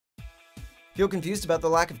Feel confused about the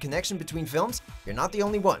lack of connection between films? You're not the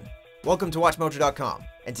only one. Welcome to WatchMojo.com,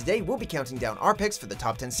 and today we'll be counting down our picks for the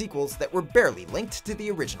top 10 sequels that were barely linked to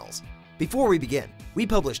the originals. Before we begin, we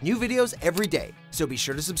publish new videos every day, so be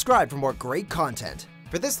sure to subscribe for more great content.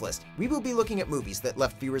 For this list, we will be looking at movies that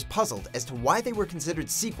left viewers puzzled as to why they were considered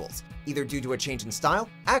sequels, either due to a change in style,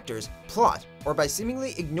 actors, plot, or by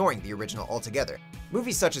seemingly ignoring the original altogether.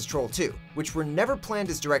 Movies such as Troll 2, which were never planned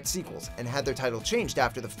as direct sequels and had their title changed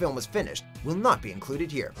after the film was finished, will not be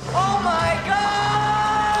included here. Oh my God!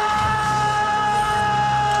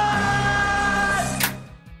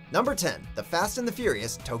 Number 10, The Fast and the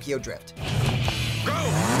Furious Tokyo Drift. Go!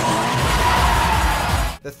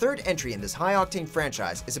 The third entry in this high-octane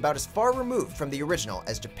franchise is about as far removed from the original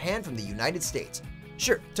as Japan from the United States.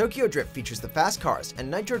 Sure, Tokyo Drift features the fast cars and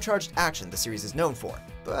nitro-charged action the series is known for,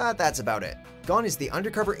 but that's about it. Gone is the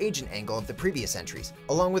undercover agent angle of the previous entries,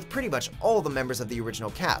 along with pretty much all the members of the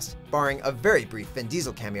original cast, barring a very brief Vin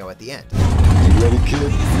Diesel cameo at the end. You ready,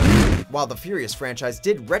 kid? While the Furious franchise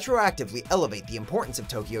did retroactively elevate the importance of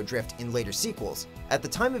Tokyo Drift in later sequels, at the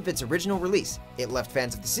time of its original release, it left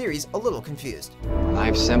fans of the series a little confused.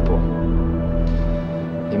 Life's simple.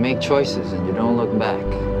 You make choices and you don't look back.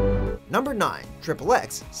 Number 9,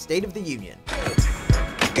 XXX State of the Union.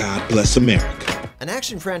 God bless America. An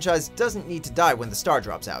action franchise doesn't need to die when the star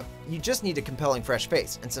drops out. You just need a compelling fresh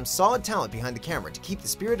face and some solid talent behind the camera to keep the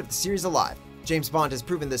spirit of the series alive. James Bond has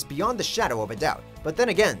proven this beyond the shadow of a doubt. But then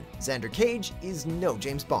again, Xander Cage is no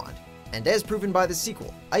James Bond. And as proven by the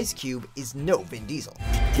sequel, Ice Cube is no Vin Diesel.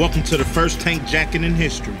 Welcome to the first tank jacking in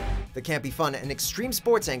history. The campy fun and extreme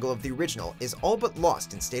sports angle of the original is all but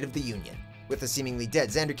lost in State of the Union, with the seemingly dead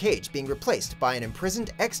Xander Cage being replaced by an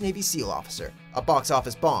imprisoned ex-Navy SEAL officer. A box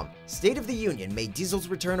office bomb, State of the Union made Diesel's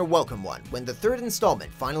return a welcome one when the third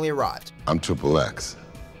installment finally arrived. I'm XXX.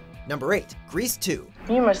 Number 8, Grease 2.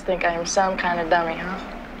 You must think I am some kind of dummy, huh?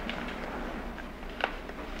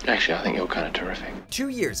 Actually, I think you're kind of terrific. 2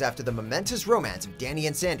 years after the momentous romance of Danny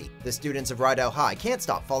and Sandy, the students of Rydell High can't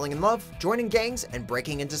stop falling in love, joining gangs, and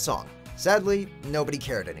breaking into song. Sadly, nobody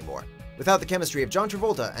cared anymore. Without the chemistry of John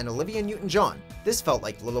Travolta and Olivia Newton-John, this felt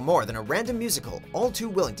like little more than a random musical, all too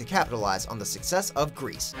willing to capitalize on the success of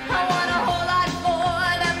Grease. I want a whole lot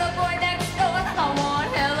more than the boy next door. I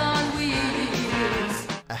want hell on wheels.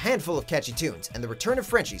 A handful of catchy tunes and the return of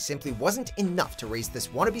Frenchie simply wasn't enough to raise this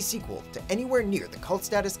wannabe sequel to anywhere near the cult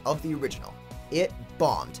status of the original. It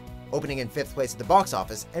bombed, opening in 5th place at the box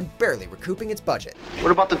office and barely recouping its budget.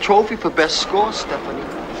 What about the trophy for best score, Stephanie?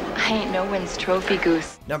 I ain't no one's trophy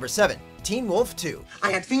goose. Number 7, Teen Wolf 2.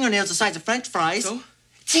 I had fingernails the size of French fries. So?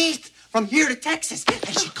 Teeth from here to Texas,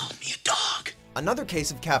 and she called me a dog. Another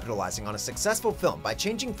case of capitalizing on a successful film by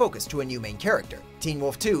changing focus to a new main character. Teen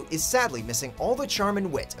Wolf 2 is sadly missing all the charm and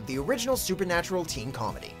wit of the original supernatural teen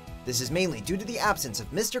comedy. This is mainly due to the absence of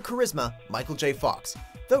Mr. Charisma, Michael J. Fox.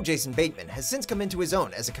 Though Jason Bateman has since come into his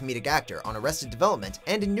own as a comedic actor on Arrested Development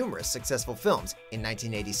and in numerous successful films, in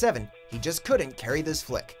 1987, he just couldn't carry this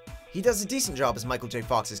flick. He does a decent job as Michael J.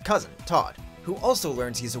 Fox's cousin, Todd, who also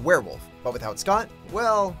learns he's a werewolf, but without Scott,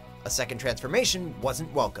 well, a second transformation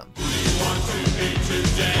wasn't welcome.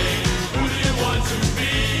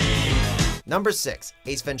 Number 6,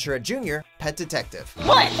 Ace Ventura Jr. Pet Detective.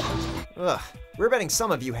 What? Ugh, we're betting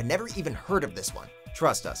some of you had never even heard of this one.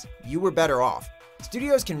 Trust us, you were better off.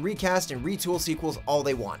 Studios can recast and retool sequels all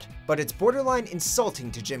they want, but it's borderline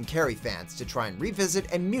insulting to Jim Carrey fans to try and revisit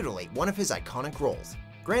and mutilate one of his iconic roles.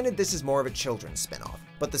 Granted, this is more of a children's spin-off,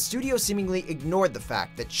 but the studio seemingly ignored the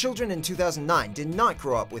fact that children in 2009 did not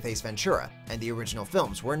grow up with Ace Ventura, and the original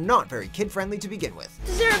films were not very kid-friendly to begin with.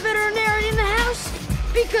 Is there a veterinarian in the house?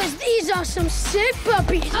 Because these are some sick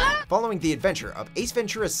puppies. Following the adventure of Ace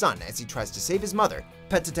Ventura's son as he tries to save his mother,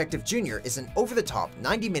 Pet Detective Jr. is an over-the-top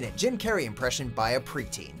 90-minute Jim Carrey impression by a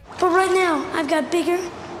preteen. But right now, I've got bigger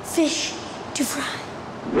fish to fry.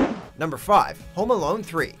 Number 5, Home Alone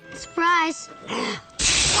 3. Surprise.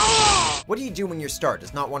 What do you do when your star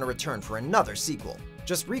does not want to return for another sequel?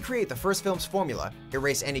 Just recreate the first film's formula,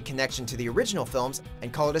 erase any connection to the original films,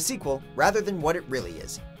 and call it a sequel rather than what it really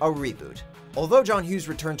is, a reboot. Although John Hughes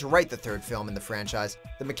returned to write the third film in the franchise,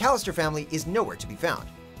 the McAllister family is nowhere to be found.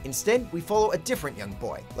 Instead, we follow a different young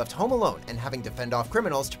boy, left home alone and having to fend off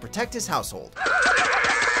criminals to protect his household.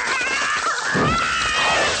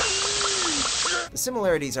 The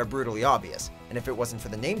similarities are brutally obvious, and if it wasn't for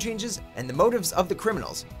the name changes and the motives of the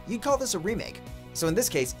criminals, you'd call this a remake. So in this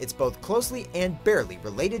case, it's both closely and barely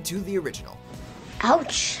related to the original.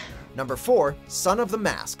 Ouch. Number 4, Son of the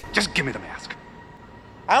Mask. Just give me the mask.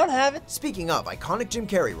 I don't have it. Speaking of iconic Jim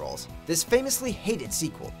Carrey roles, this famously hated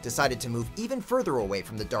sequel decided to move even further away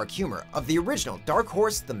from the dark humor of the original Dark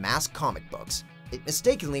Horse The Mask comic books. It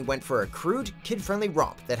mistakenly went for a crude, kid-friendly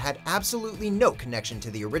romp that had absolutely no connection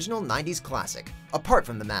to the original 90s classic, apart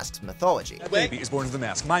from the Mask's mythology. That baby is born of the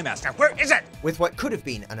mask. My mask. Now, where is it? With what could have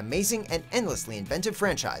been an amazing and endlessly inventive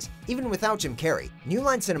franchise, even without Jim Carrey, New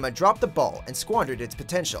Line Cinema dropped the ball and squandered its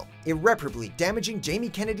potential, irreparably damaging Jamie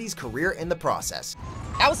Kennedy's career in the process.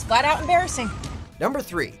 That was flat out embarrassing. Number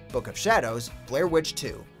 3, Book of Shadows, Blair Witch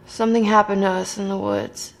 2. Something happened to us in the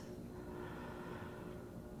woods.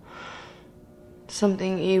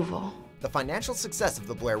 Something evil. The financial success of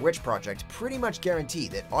the Blair Witch Project pretty much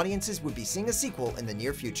guaranteed that audiences would be seeing a sequel in the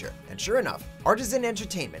near future, and sure enough, Artisan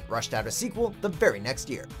Entertainment rushed out a sequel the very next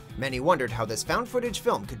year. Many wondered how this found footage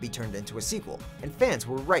film could be turned into a sequel, and fans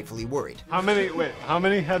were rightfully worried. How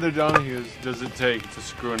many Heather Donahues does it take to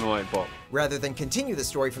screw in a light bulb? Rather than continue the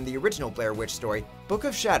story from the original Blair Witch story, Book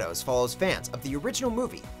of Shadows follows fans of the original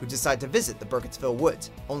movie who decide to visit the Burkittsville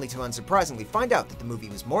woods, only to unsurprisingly find out that the movie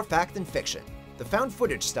was more fact than fiction. The found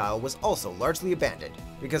footage style was also largely abandoned,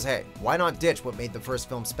 because hey, why not ditch what made the first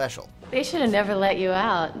film special? They should have never let you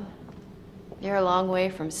out. You're a long way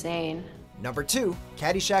from sane. Number 2,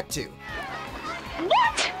 Caddyshack 2.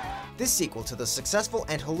 What? This sequel to the successful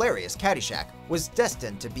and hilarious Caddyshack was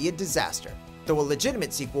destined to be a disaster. Though a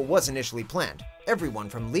legitimate sequel was initially planned, everyone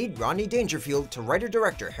from lead Rodney Dangerfield to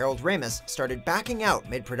writer-director Harold Ramis started backing out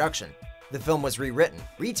mid-production. The film was rewritten,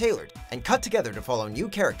 retailored, and cut together to follow new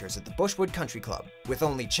characters at the Bushwood Country Club, with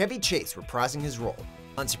only Chevy Chase reprising his role.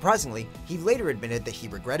 Unsurprisingly, he later admitted that he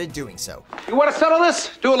regretted doing so. You want to settle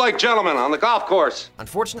this? Do it like gentlemen on the golf course.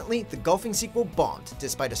 Unfortunately, the golfing sequel bombed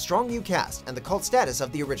despite a strong new cast and the cult status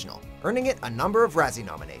of the original, earning it a number of Razzie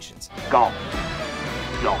nominations. Golf.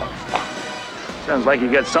 Sounds like you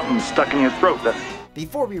got something stuck in your throat.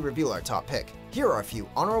 Before we reveal our top pick, here are a few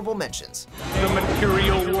honorable mentions. The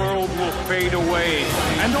material world will fade away,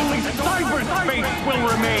 and only cyberspace will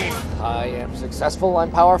remain. I am successful, I'm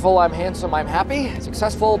powerful, I'm handsome, I'm happy.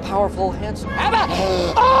 Successful, powerful, handsome.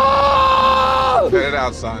 Oh! Get it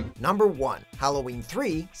out, son. Number 1, Halloween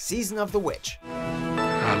 3, Season of the Witch.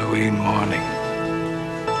 Halloween morning.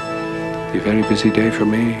 A very busy day for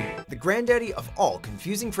me. The granddaddy of all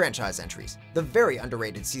confusing franchise entries, the very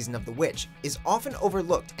underrated Season of the Witch is often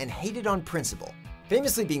overlooked and hated on principle.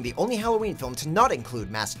 Famously being the only Halloween film to not include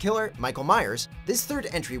masked killer Michael Myers, this third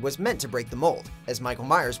entry was meant to break the mold, as Michael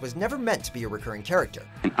Myers was never meant to be a recurring character.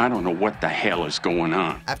 And I don't know what the hell is going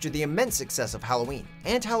on. After the immense success of Halloween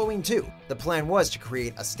and Halloween 2, the plan was to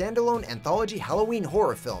create a standalone anthology Halloween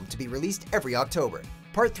horror film to be released every October.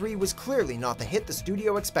 Part 3 was clearly not the hit the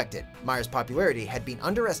studio expected. Myers' popularity had been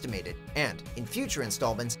underestimated, and in future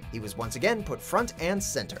installments, he was once again put front and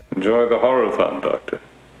center. Enjoy the horror fun, Doctor.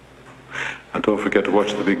 And don't forget to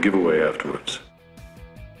watch the big giveaway afterwards.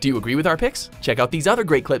 Do you agree with our picks? Check out these other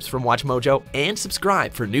great clips from WatchMojo and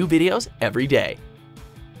subscribe for new videos every day.